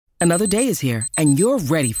Another day is here, and you're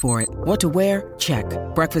ready for it. What to wear? Check.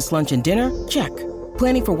 Breakfast, lunch, and dinner? Check.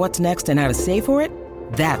 Planning for what's next and how to save for it?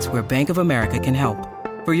 That's where Bank of America can help.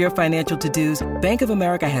 For your financial to-dos, Bank of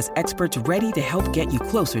America has experts ready to help get you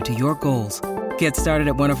closer to your goals. Get started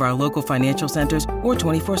at one of our local financial centers or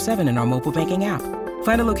 24/7 in our mobile banking app.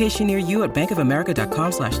 Find a location near you at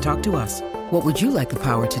bankofamerica.com/talktous. What would you like the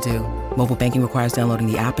power to do? Mobile banking requires downloading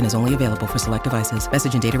the app and is only available for select devices.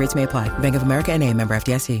 Message and data rates may apply. Bank of America N.A., member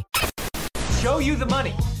FDIC. Show you the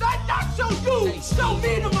money. Not show you. Show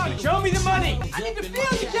me the money. Show me the money. I need to feel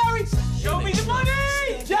you, Jerry. Show me the money.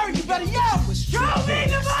 Jerry, you better yell. Show me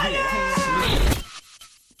the money.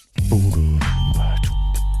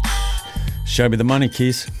 Show me the money,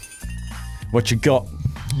 Keys. What you got?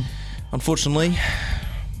 Unfortunately,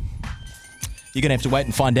 you're going to have to wait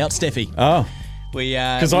and find out, Steffi. Oh.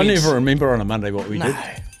 Because I never remember on a Monday what we did. No,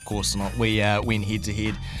 of course not. We went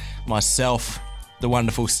head-to-head. Myself, the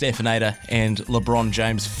wonderful Stephanator, and LeBron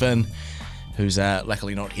James Finn, who's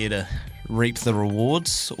luckily not here to reap the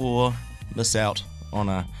rewards or miss out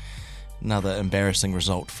on another embarrassing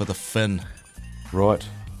result for the Finn. Right.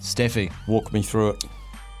 Steffi. Walk me through it.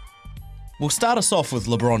 We'll start us off with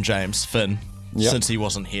LeBron James, Finn, since he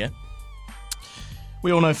wasn't here.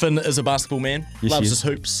 We all know Finn is a basketball man, loves his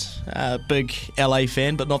hoops, big LA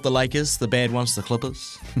fan, but not the Lakers, the bad ones, the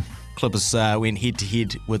Clippers. Clippers went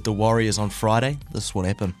head-to-head with the Warriors on Friday. This is what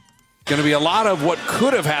happened. Going to be a lot of what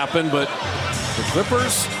could have happened, but the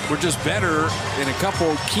Clippers were just better in a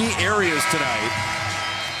couple key areas tonight.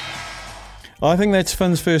 I think that's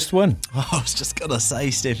Finn's first win. I was just going to say,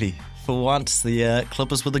 Steffi, for once, the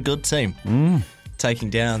Clippers were the good team. Taking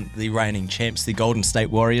down the reigning champs, the Golden State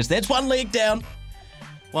Warriors. That's one leg down.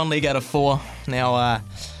 One leg out of four. Now, I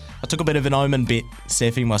took a bit of an omen bet,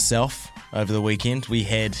 Steffi, myself, over the weekend. We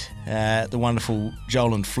had the wonderful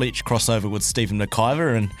Joel and Fletch crossover with Stephen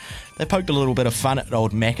McIver, and they poked a little bit of fun at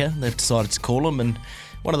old Macca, they've decided to call him, and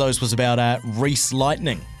one of those was about Reese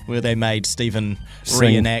Lightning, where they made Stephen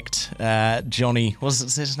reenact Johnny.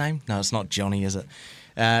 What's his name? No, it's not Johnny, is it?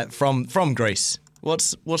 From Greece.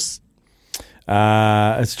 What's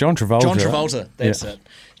it's John Travolta. John Travolta, that's it.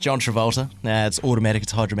 John Travolta. It's automatic,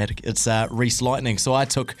 it's hydromatic. It's Reese Lightning. So I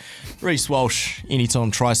took Reese Walsh, anytime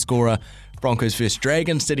try scorer, Broncos versus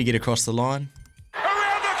Dragons. Did he get across the line?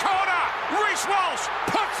 Around the corner, Reese Walsh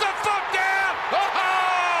puts the foot down.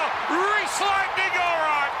 Oh, Reese Lightning, all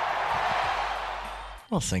right.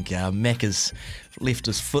 I think Mac has left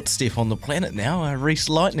his footstep on the planet now. Reese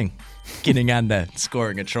Lightning getting under,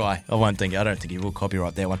 scoring a try. I don't think he will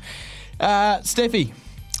copyright that one. Steffi,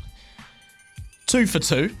 2 for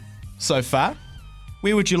 2 so far.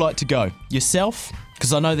 Where would you like to go? Yourself?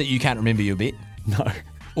 Because I know that you can't remember your bet. No.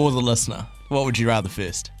 Or the listener. What would you rather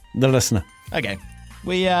first? The listener. Okay.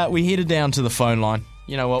 We headed down to the phone line.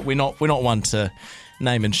 You know what? We're not one to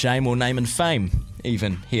name and shame or name and fame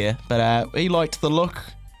even here. But he liked the look.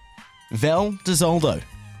 Val DeZoldo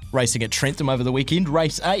racing at Trentham over the weekend.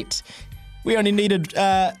 Race 8. We only needed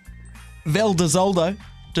Val DeZoldo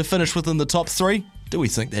to finish within the top 3. Do we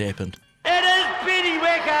think that happened? It is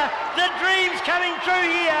Pennyweka. The dream's coming true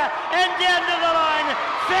here and down to the line.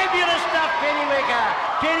 Fabulous stuff, Pennyweka.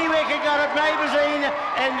 Pennyweka got it, Mabazine,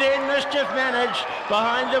 and then Mischief managed.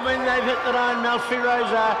 Behind them when they've hit the line,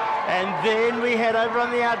 Malfirosa. And then we had over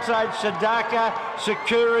on the outside Sadaka,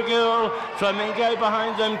 Sakura Girl, Flamengo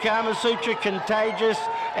behind them, Kama Sutra, Contagious.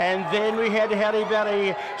 And then we had Harry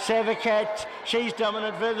Belly, Savacat. She's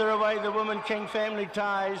dominant further away, the woman King Family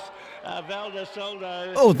Ties. Valda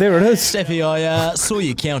Soldo. Oh, there it is. Steffi, I saw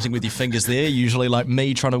you counting with your fingers there, usually like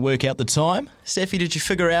me trying to work out the time. Steffi, did you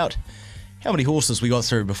figure out how many horses we got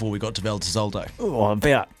through before we got to Val DeZoldo? Oh,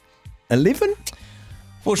 about 11?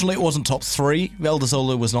 Fortunately, it wasn't top 3. Val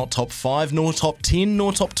DeZoldo was not top 5, nor top 10,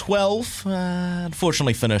 nor top 12.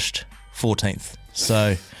 Unfortunately, finished 14th.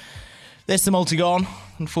 So that's the multi gone,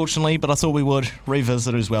 unfortunately, but I thought we would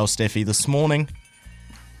revisit as well, Steffi. This morning,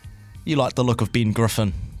 you liked the look of Ben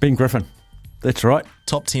Griffin. Ben Griffin, that's right.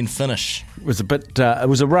 Top 10 finish. It was a bit, it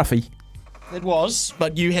was a roughie. It was,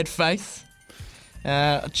 but you had faith.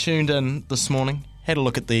 I tuned in this morning, had a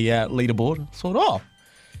look at the leaderboard, thought, oh,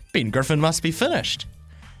 Ben Griffin must be finished.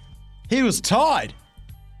 He was tied.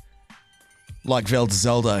 Like Val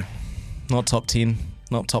DeZoldo. Not top 10,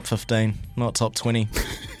 not top 15, not top 20.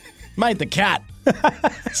 Made the cut.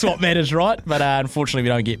 That's what matters, right? But unfortunately, we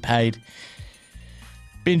don't get paid.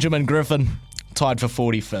 Benjamin Griffin, tied for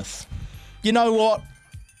 45th. You know what?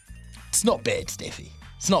 It's not bad, Steffi.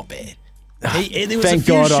 It's not bad. There was a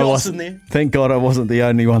few shots in there. Thank God I wasn't the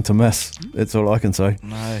only one to miss. That's all I can say.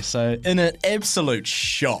 No, so in an absolute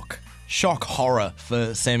shock shock horror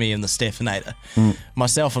for Sammy and the Stephanator.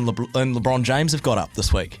 Myself and LeBron James have got up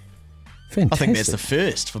this week. Fantastic. I think that's the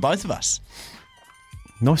first for both of us.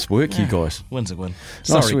 Nice work, you guys. Win's a win. Nice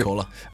Sorry, work. caller.